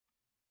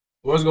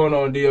What's going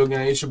on, Dio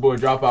gang? It's your boy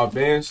Dropout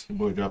Bands. Your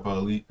boy Dropout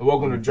Elite. And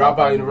welcome to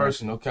Dropout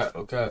University. No cap,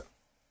 no cap.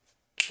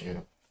 Yeah.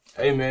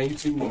 Hey man, you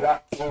see what we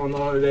got going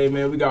on today,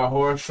 man? We got a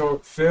horror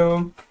short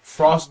film,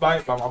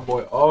 Frostbite, by my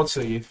boy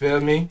Alta, you feel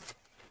me?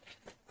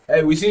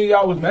 Hey, we seen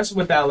y'all was messing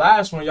with that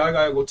last one. Y'all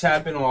gotta go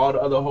tap in on all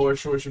the other horror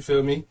shorts, you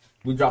feel me?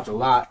 We dropped a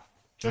lot.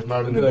 That's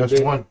not even the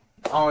best one.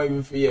 I don't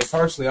even, yeah,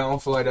 personally, I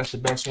don't feel like that's the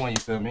best one, you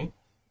feel me?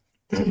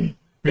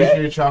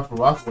 Appreciate y'all for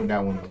rocking with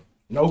that one though.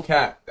 No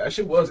cap. That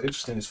shit was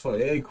interesting as fuck.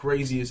 It ain't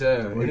crazy as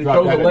hell. And it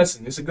dropped shows a that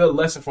lesson. It's a good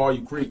lesson for all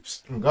you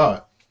creeps. Oh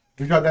God.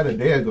 We dropped that a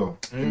day ago.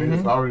 And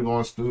it's already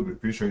going stupid.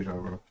 Appreciate y'all,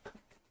 bro.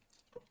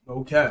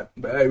 No cap.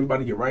 But hey, we about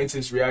to get right into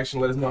this reaction.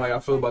 Let us know how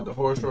y'all feel about the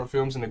horror short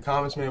films in the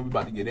comments, man. We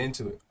about to get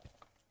into it.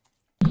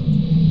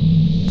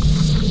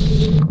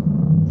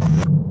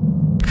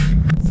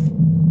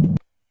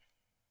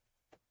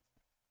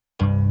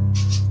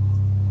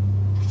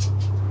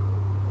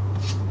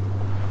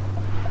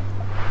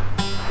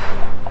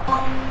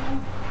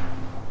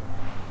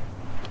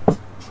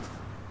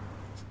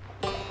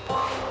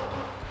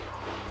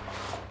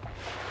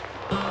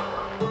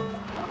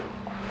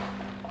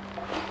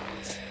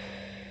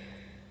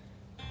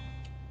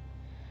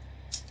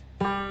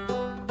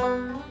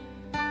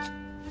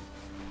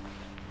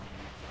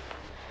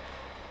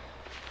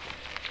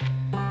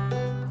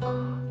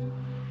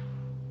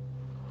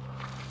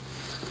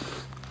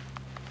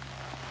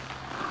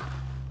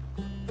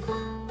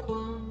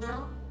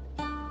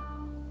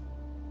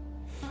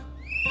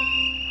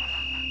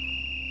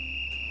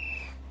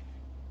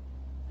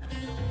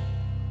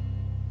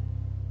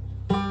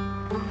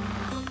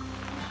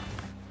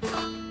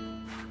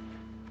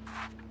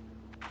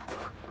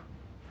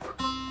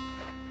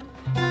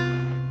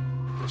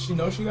 Does she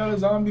know she got a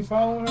zombie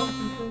following her?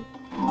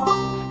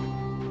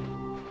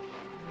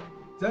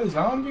 Is that a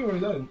zombie or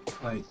is that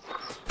like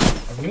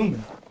a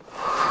human?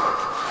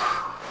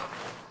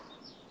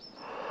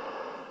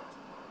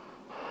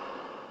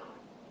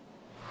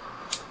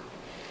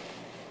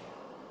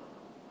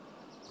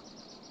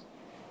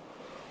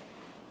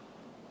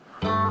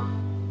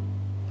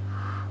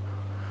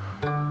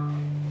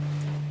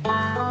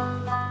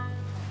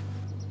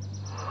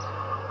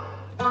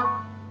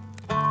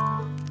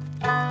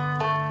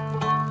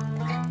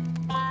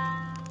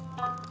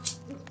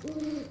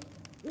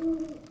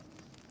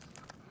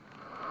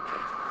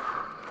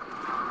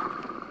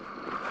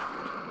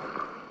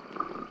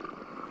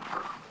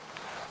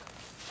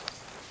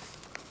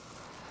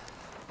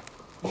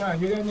 Nah,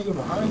 hear that nigga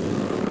behind you.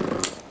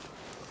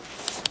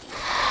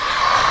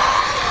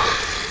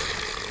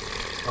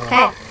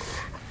 Hey,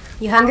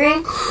 you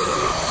hungry?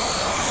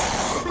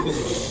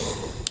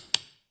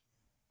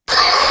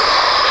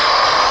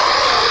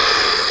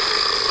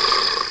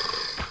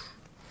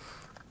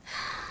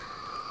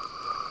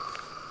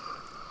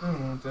 I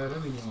don't want that. That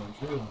nigga want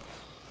to drill.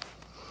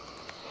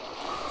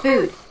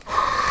 Food.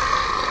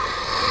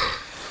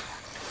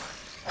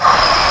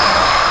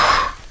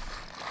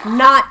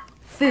 Not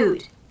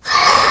food.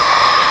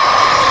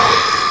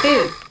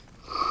 Food.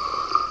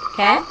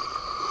 Okay?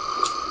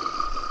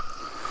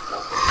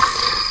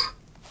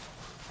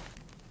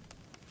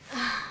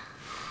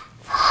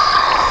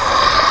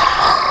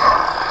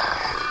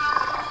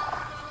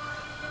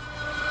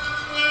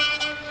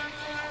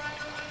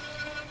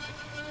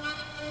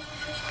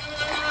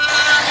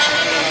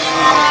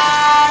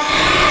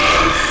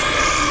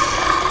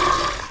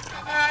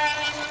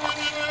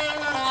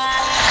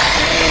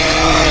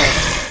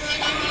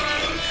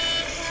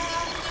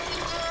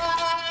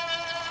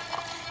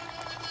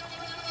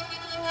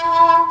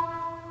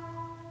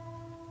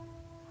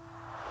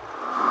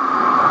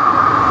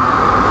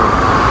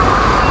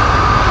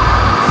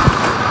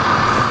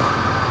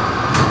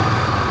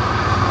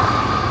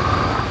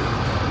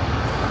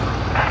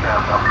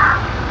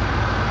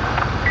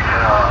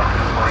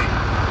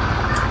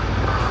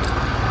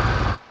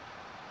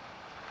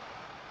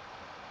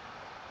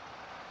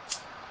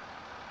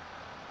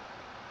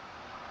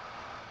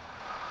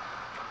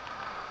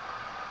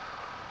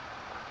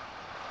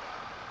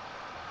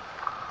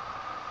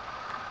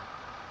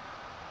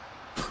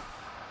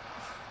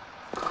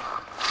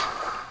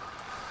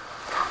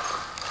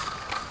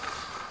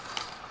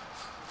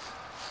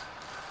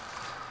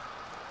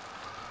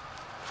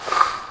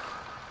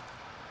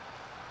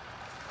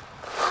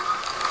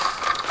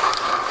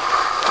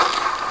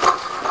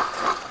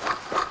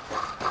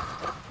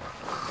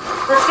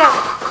 Let's go.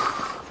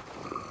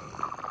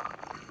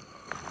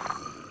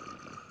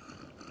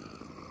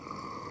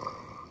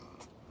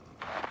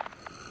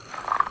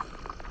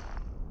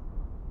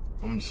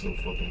 I'm so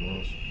fucking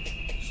lost.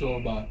 So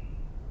about.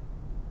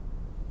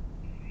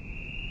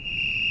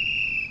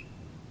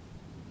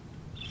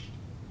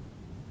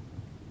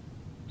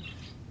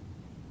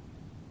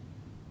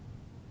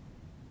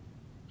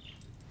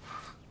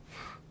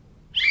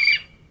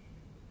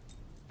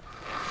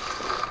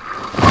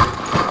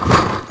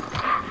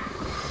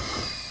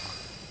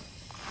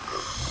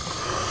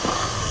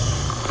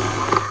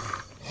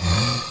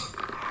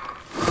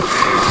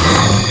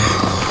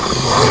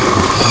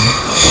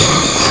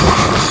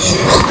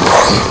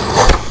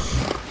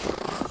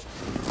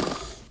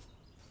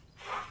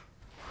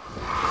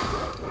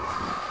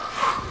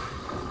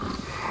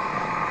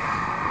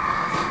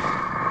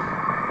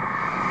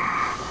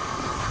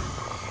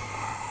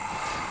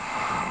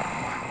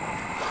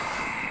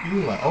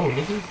 me like, oh,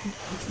 nigga,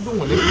 what you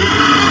doing, nigga?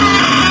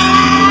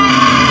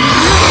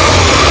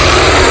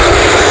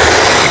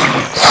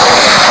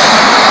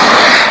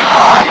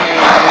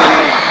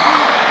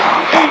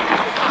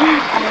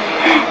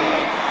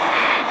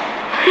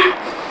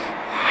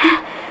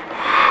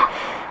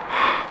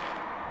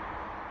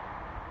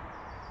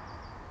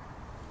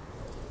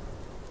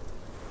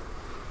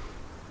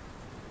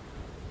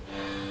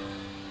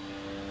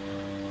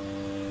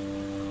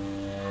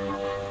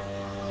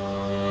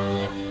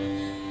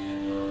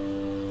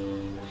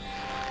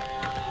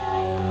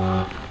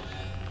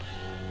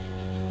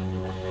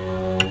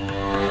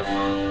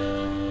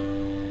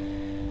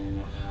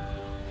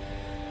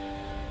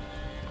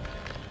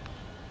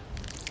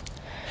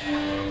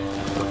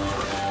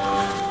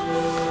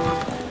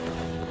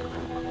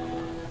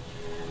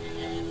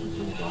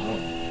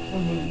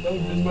 I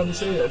was just about to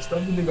say that.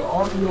 Stuff the nigga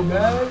off in your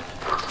bag.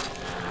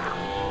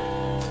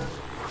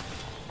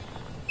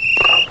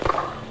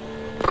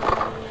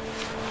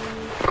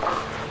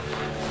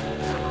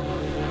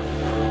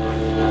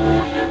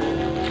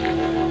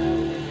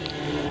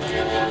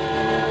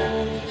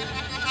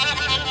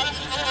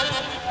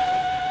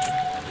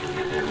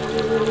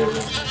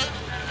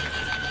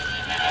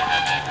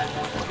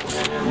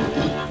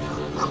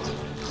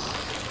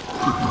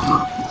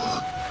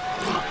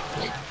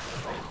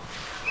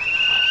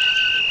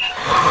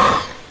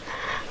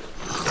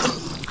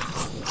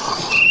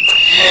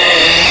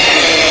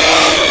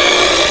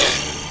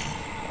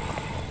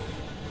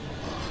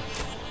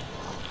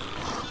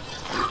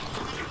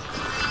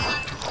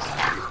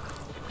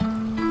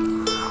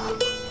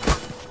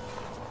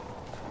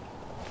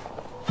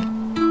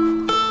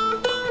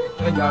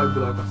 That guy would be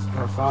like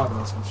her father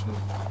or some shit.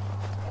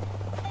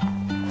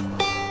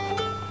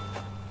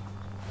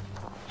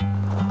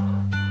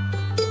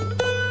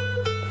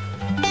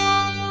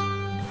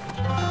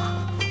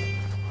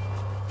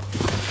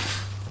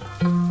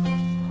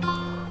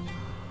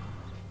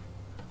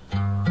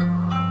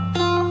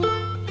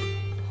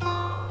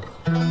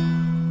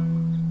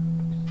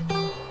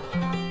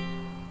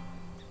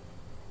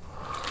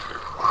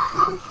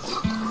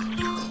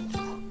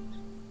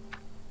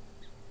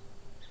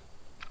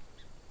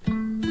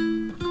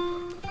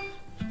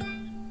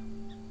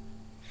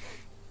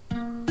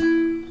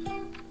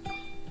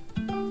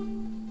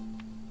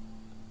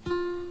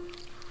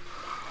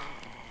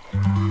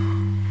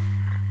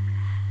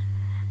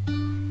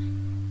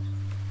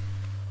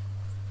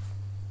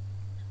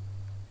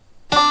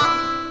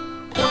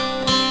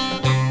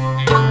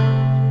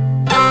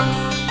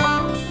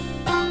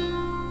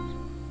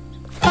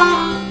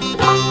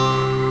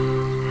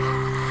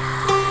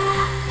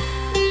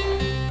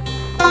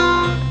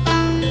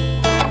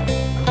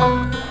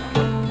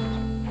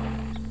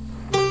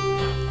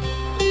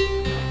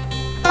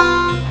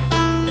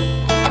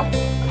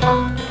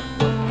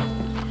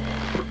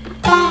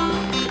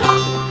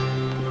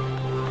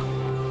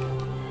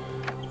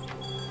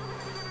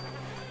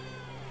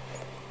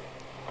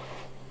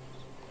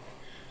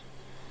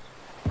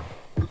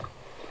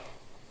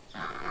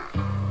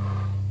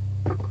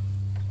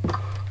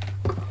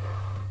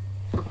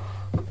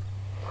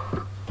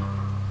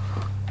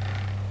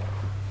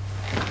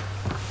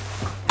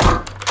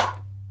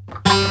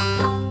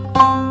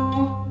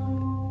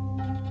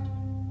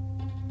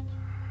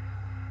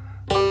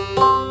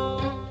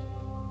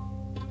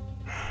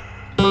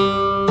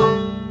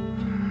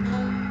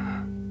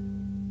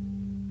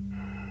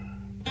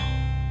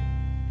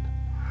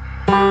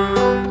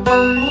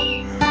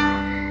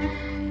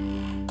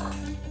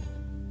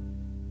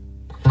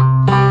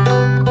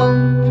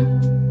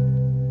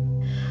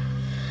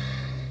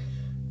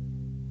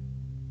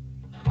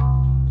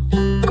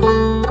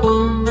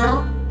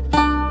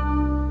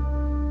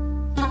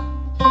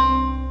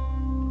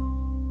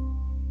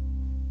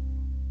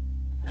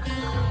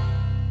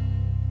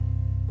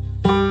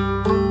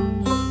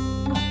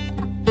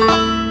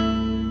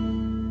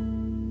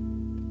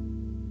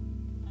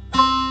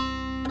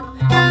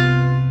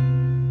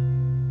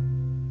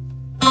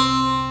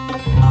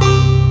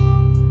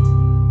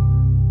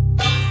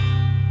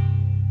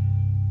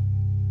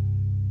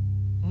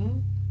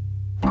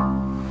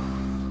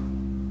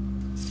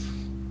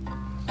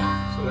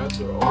 So that's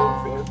her old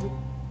family.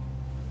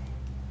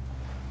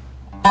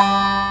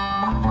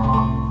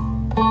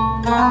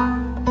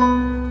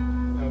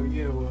 Oh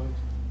yeah, it was.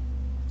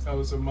 That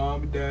was her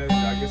mom and dad.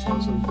 I guess that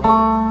was her brother.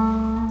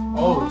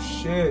 Oh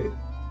shit.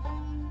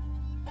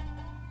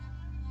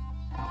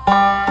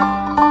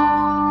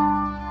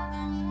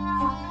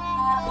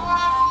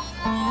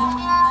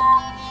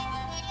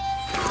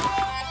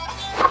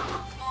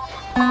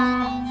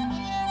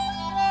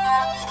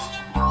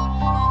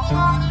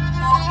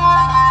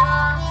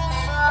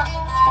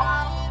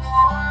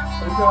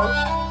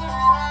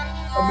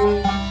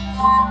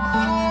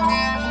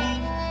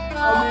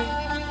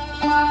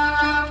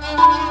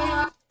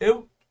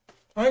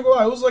 I ain't gonna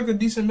lie, it was like a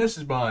decent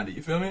message behind it,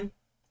 you feel me?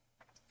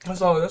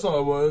 That's all it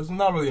was.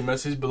 Not really a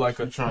message, but like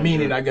a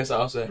meaning, I guess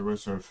I'll say. The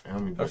rest of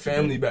her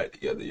family back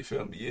together, you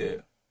feel me? Yeah.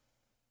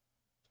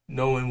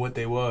 Knowing what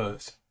they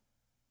was.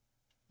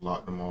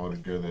 lock them all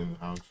together in the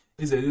house.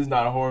 He said this is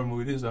not a horror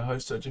movie. This is a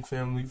hush touching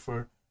family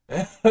for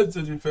hush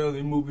touching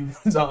family movie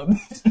for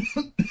zombies.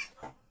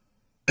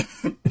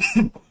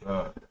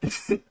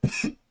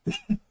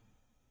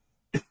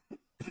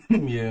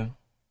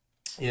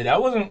 Yeah,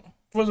 that wasn't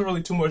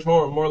really too much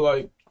horror. More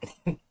like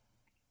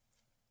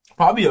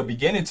probably a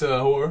beginning to a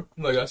horror.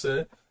 Like I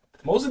said,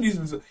 most of these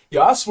is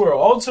I swear,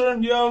 Alter,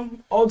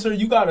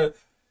 you gotta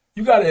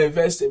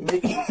invest and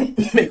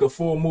make a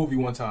full movie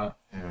one time.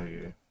 Hell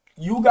yeah.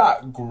 You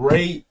got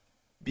great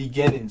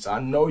beginnings. I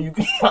know you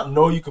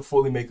can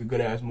fully make a good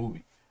ass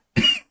movie.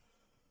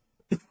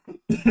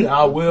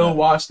 I will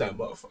watch that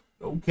motherfucker.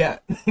 No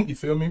cat. You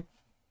feel me?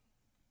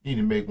 You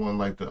need to make one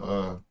like the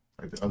other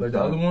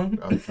one?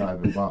 The other side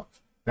of the box.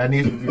 That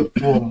needs to be a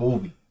full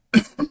movie.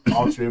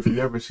 Also, if you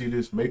ever see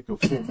this, make a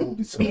full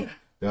movie to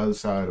the other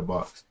side of the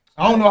box.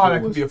 I don't know how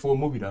that could be a full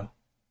movie though.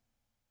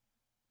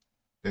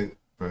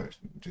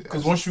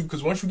 Because once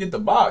you get the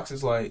box,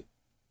 it's like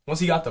once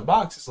he got the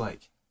box, it's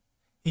like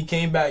he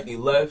came back, he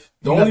left.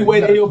 The only way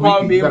that he'll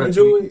probably be able to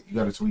do it, you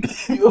gotta tweak.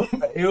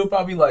 He'll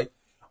probably like,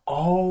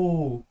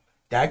 oh,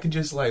 that could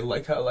just like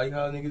how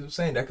niggas were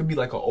saying, that could be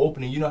like an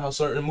opening. You know how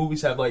certain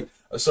movies have like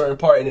a certain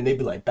part and then they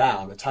be like,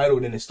 bow, the title,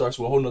 and then it starts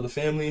with a whole nother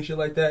family and shit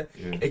like that.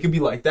 Yeah. It could be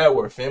like that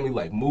where a family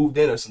like moved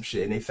in or some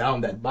shit and they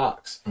found that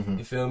box. Mm-hmm.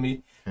 You feel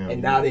me?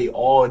 And now they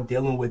all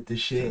dealing with this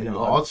shit. And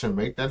Alter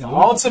make that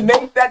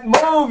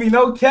movie.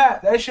 No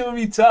cap. That shit would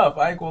be tough.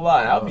 I ain't gonna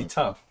lie. That would be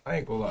tough. I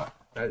ain't gonna lie.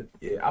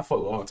 I fuck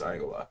with Alter. I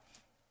ain't gonna lie.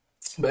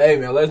 But hey,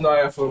 man, let us know how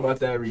y'all feel about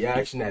that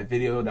reaction, that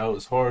video. That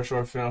was horror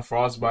short film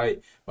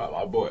Frostbite by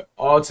my boy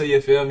Alter,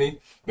 you feel me?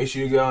 Make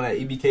sure you get on that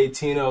EBK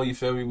Tino, you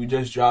feel me? We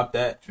just dropped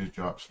that. Just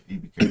dropped some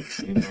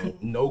EBK Tino.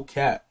 No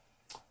cap.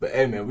 But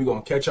hey, man, we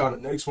gonna catch y'all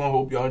on the next one.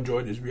 Hope y'all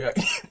enjoyed this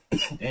reaction.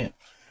 Damn.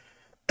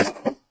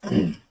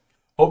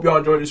 Hope y'all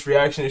enjoyed this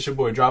reaction. It's your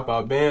boy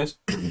Dropout Bands.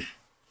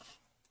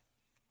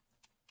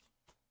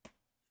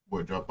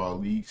 Boy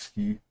Dropout League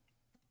Ski.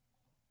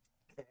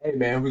 Hey,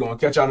 man, we gonna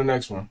catch y'all on the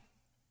next one.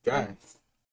 Guys.